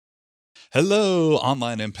Hello,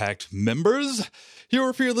 Online Impact members.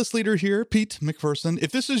 Your fearless leader here, Pete McPherson.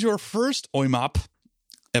 If this is your first OIMOP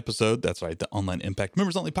episode, that's right, the Online Impact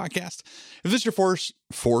Members Only podcast. If this is your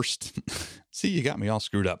forced, see, you got me all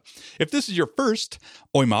screwed up. If this is your first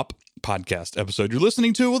OIMOP podcast episode you're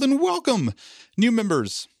listening to, well, then welcome, new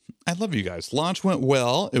members. I love you guys. Launch went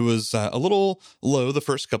well. It was a little low the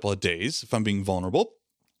first couple of days, if I'm being vulnerable.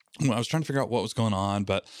 I was trying to figure out what was going on,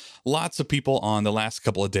 but lots of people on the last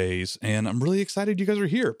couple of days, and I'm really excited you guys are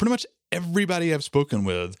here. Pretty much everybody I've spoken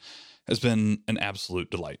with has been an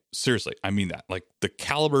absolute delight. Seriously, I mean that. Like the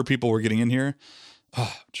caliber of people we're getting in here,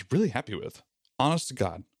 just really happy with. Honest to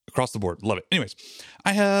God, across the board. Love it. Anyways,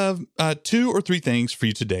 I have 2 or 3 things for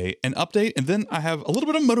you today, an update, and then I have a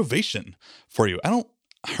little bit of motivation for you. I don't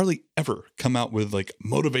hardly ever come out with like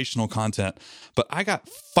motivational content, but I got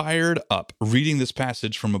fired up reading this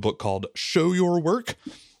passage from a book called Show Your Work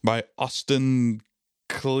by Austin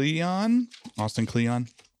Kleon.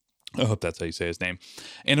 I hope that's how you say his name.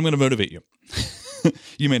 And I'm going to motivate you.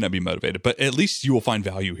 You may not be motivated, but at least you will find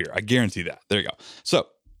value here. I guarantee that. There you go. So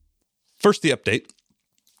first, the update.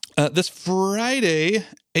 This Friday,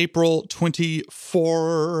 April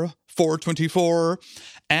 4/24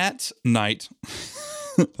 at night.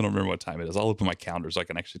 I don't remember what time it is. I'll open my calendar so I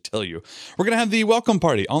can actually tell you. We're going to have the welcome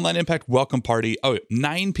party, Online Impact welcome party.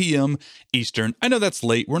 9 p.m. Eastern. I know that's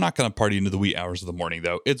late. We're not going to party into the wee hours of the morning,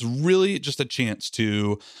 though. It's really just a chance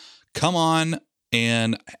to come on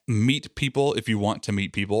and meet people if you want to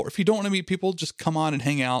meet people. Or if you don't want to meet people, just come on and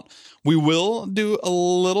hang out. We will do a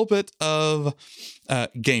little bit of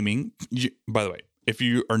gaming. By the way, if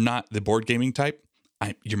you are not the board gaming type,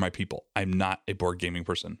 you're my people. I'm not a board gaming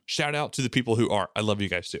person. Shout out to the people who are. I love you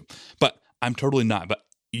guys too. But I'm totally not. But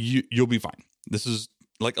you'll be fine. This is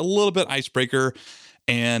like a little bit icebreaker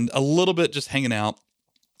and a little bit just hanging out.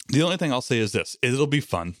 The only thing I'll say is this. It'll be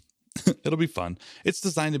fun. It'll be fun. It's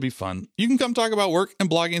designed to be fun. You can come talk about work and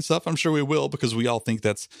blogging stuff. I'm sure we will because we all think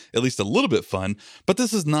that's at least a little bit fun. But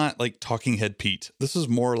this is not like Talking Head Pete. This is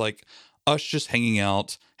more like us just hanging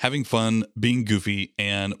out, having fun, being goofy,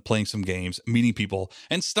 and playing some games, meeting people,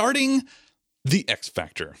 and starting the X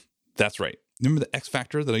Factor. That's right. Remember the X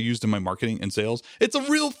Factor that I used in my marketing and sales? It's a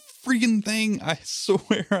real freaking thing. I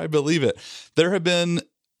swear I believe it. There have been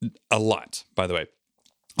a lot, by the way,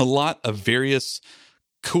 a lot of various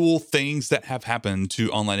cool things that have happened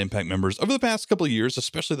to Online Impact members over the past couple of years,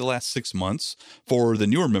 especially the last 6 months for the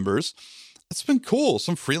newer members. It's been cool.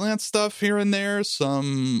 Some freelance stuff here and there,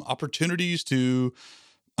 some opportunities to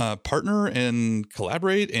partner and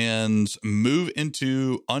collaborate and move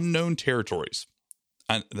into unknown territories.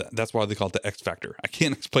 That's why they call it the X Factor. I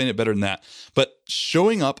can't explain it better than that. But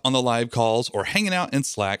showing up on the live calls or hanging out in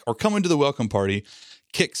Slack or coming to the welcome party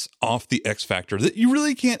kicks off the X Factor that you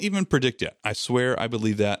really can't even predict yet. I swear I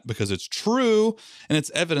believe that because it's true and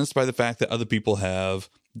it's evidenced by the fact that other people have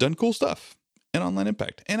done cool stuff in Online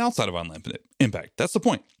Impact and outside of Online Impact. That's the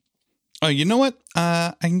point. Oh, you know what?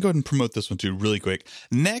 I can go ahead and promote this one too really quick.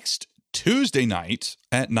 Next Tuesday night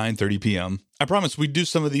at 9:30 p.m. I promise we do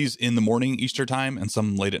some of these in the morning Eastern time and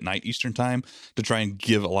some late at night Eastern time to try and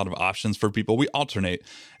give a lot of options for people. We alternate.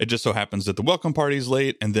 It just so happens that the welcome party is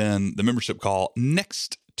late and then the membership call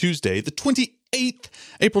next Tuesday, the 28th,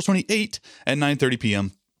 April 28th at 9:30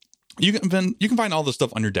 p.m. You can find all this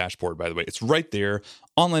stuff on your dashboard, by the way. It's right there,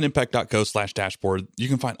 onlineimpact.co/dashboard. You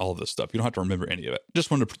can find all of this stuff. You don't have to remember any of it. Just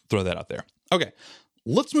wanted to throw that out there. Okay,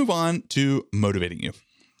 let's move on to motivating you.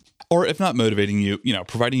 Or if not motivating you,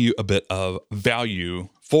 providing you a bit of value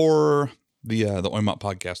for the OIMOP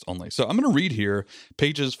podcast only. So I'm going to read here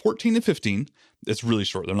pages 14 and 15. It's really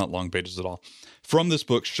short. They're not long pages at all. From this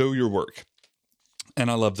book, Show Your Work. And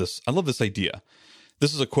I love this. I love this idea.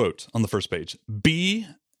 This is a quote on the first page. Be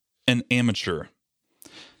an amateur.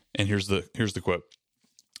 And here's the quote.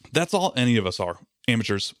 That's all any of us are,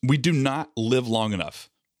 amateurs. We do not live long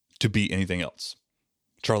enough to be anything else.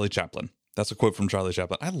 Charlie Chaplin. That's a quote from Charlie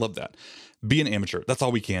Chaplin. I love that. Be an amateur. That's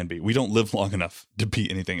all we can be. We don't live long enough to be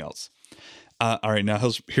anything else. All right, now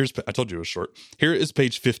here's I told you it was short. Here is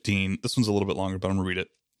page 15. This one's a little bit longer, but I'm going to read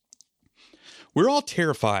it. We're all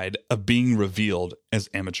terrified of being revealed as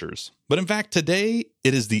amateurs. But in fact, today,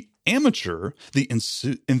 it is the amateur, the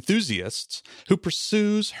enthusiast, who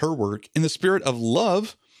pursues her work in the spirit of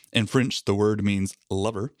love. In French, the word means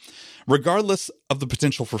lover, regardless of the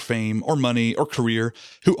potential for fame or money or career,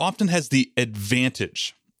 who often has the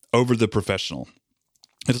advantage over the professional.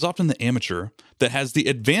 It is often the amateur that has the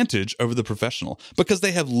advantage over the professional because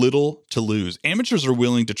they have little to lose. Amateurs are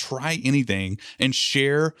willing to try anything and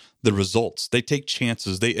share the results. They take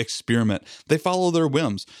chances, they experiment, they follow their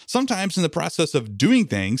whims. Sometimes in the process of doing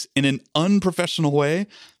things in an unprofessional way,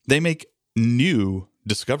 they make new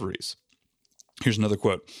discoveries. Here's another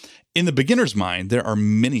quote. In the beginner's mind, there are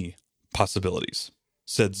many possibilities,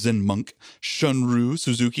 said Zen monk Shunryu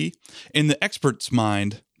Suzuki. In the expert's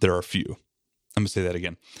mind, there are few. I'm going to say that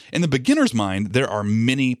again. In the beginner's mind, there are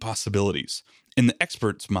many possibilities. In the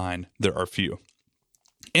expert's mind, there are few.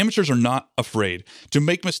 Amateurs are not afraid to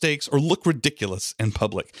make mistakes or look ridiculous in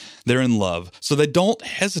public. They're in love, so they don't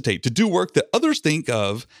hesitate to do work that others think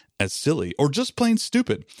of as silly or just plain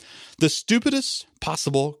stupid. The stupidest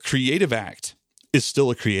possible creative act is still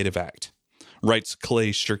a creative act, writes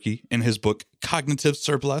Clay Shirky in his book Cognitive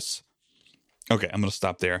Surplus. Okay, I'm going to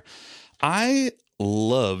stop there. I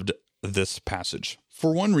loved this passage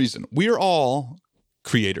for one reason. We are all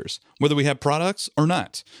creators, whether we have products or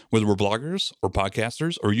not, whether we're bloggers or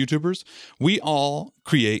podcasters or YouTubers, we all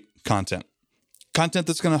create content. Content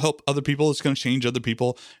that's going to help other people, it's going to change other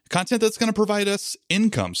people, content that's going to provide us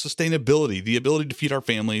income, sustainability, the ability to feed our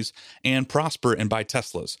families and prosper and buy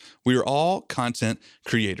Teslas. We are all content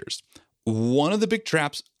creators. One of the big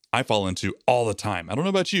traps I fall into all the time, I don't know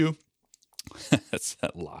about you, that's a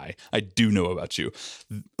lie. I do know about you.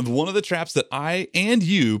 One of the traps that I and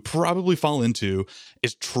you probably fall into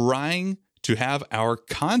is trying to have our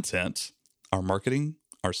content, our marketing,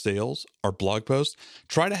 our sales, our blog posts,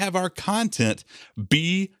 try to have our content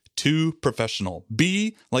be too professional,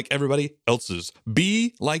 be like everybody else's,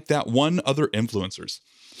 be like that one other influencers.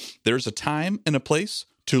 There's a time and a place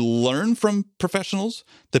to learn from professionals,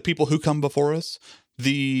 the people who come before us,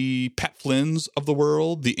 the Pat Flynn's of the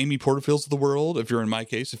world, the Amy Porterfields of the world, if you're in my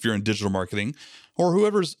case, if you're in digital marketing, or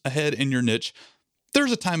whoever's ahead in your niche,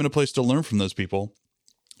 there's a time and a place to learn from those people.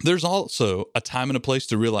 There's also a time and a place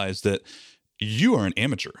to realize that you are an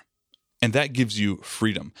amateur, and that gives you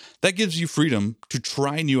freedom. That gives you freedom to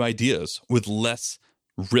try new ideas with less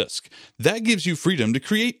risk. That gives you freedom to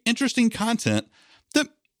create interesting content that,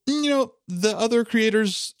 the other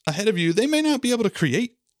creators ahead of you, they may not be able to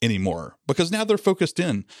create anymore because now they're focused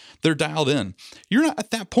in, they're dialed in. You're not at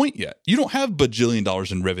that point yet. You don't have bajillion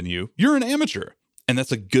dollars in revenue. You're an amateur, and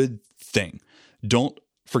that's a good thing. Don't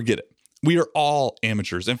forget it. We are all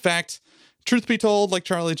amateurs. In fact, truth be told, like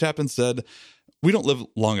Charlie Chaplin said, we don't live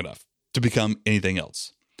long enough to become anything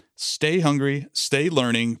else. Stay hungry, stay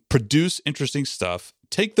learning, produce interesting stuff.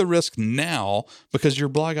 Take the risk now because your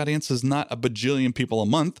blog audience is not a bajillion people a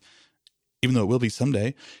month, even though it will be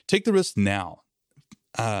someday. Take the risk now.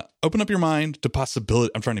 Open up your mind to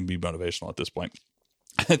possibility. I'm trying to be motivational at this point.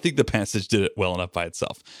 I think the passage did it well enough by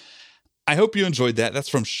itself. I hope you enjoyed that. That's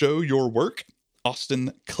from Show Your Work,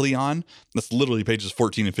 Austin Kleon. That's literally pages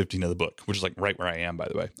 14 and 15 of the book, which is like right where I am, by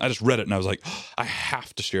the way. I just read it and I was like, I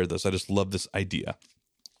have to share this. I just love this idea.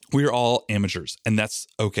 We are all amateurs, and that's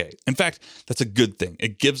okay. In fact, that's a good thing.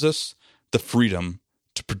 It gives us the freedom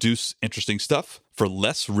to produce interesting stuff for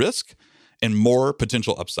less risk and more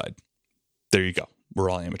potential upside. There you go. We're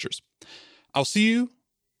all amateurs. I'll see you,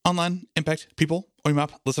 online impact people,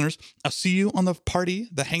 OIMAP listeners. I'll see you on the party,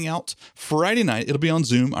 the hangout, Friday night. It'll be on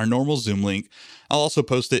Zoom, our normal Zoom link. I'll also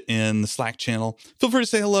post it in the Slack channel. Feel free to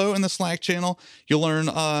say hello in the Slack channel. You'll learn,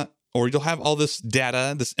 or you'll have all this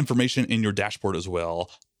data, this information in your dashboard as well.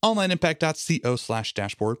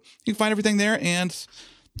 onlineimpact.co/dashboard. You can find everything there, and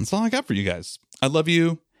that's all I got for you guys. I love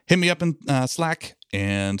you. Hit me up in Slack,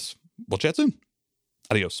 and we'll chat soon.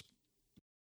 Adios.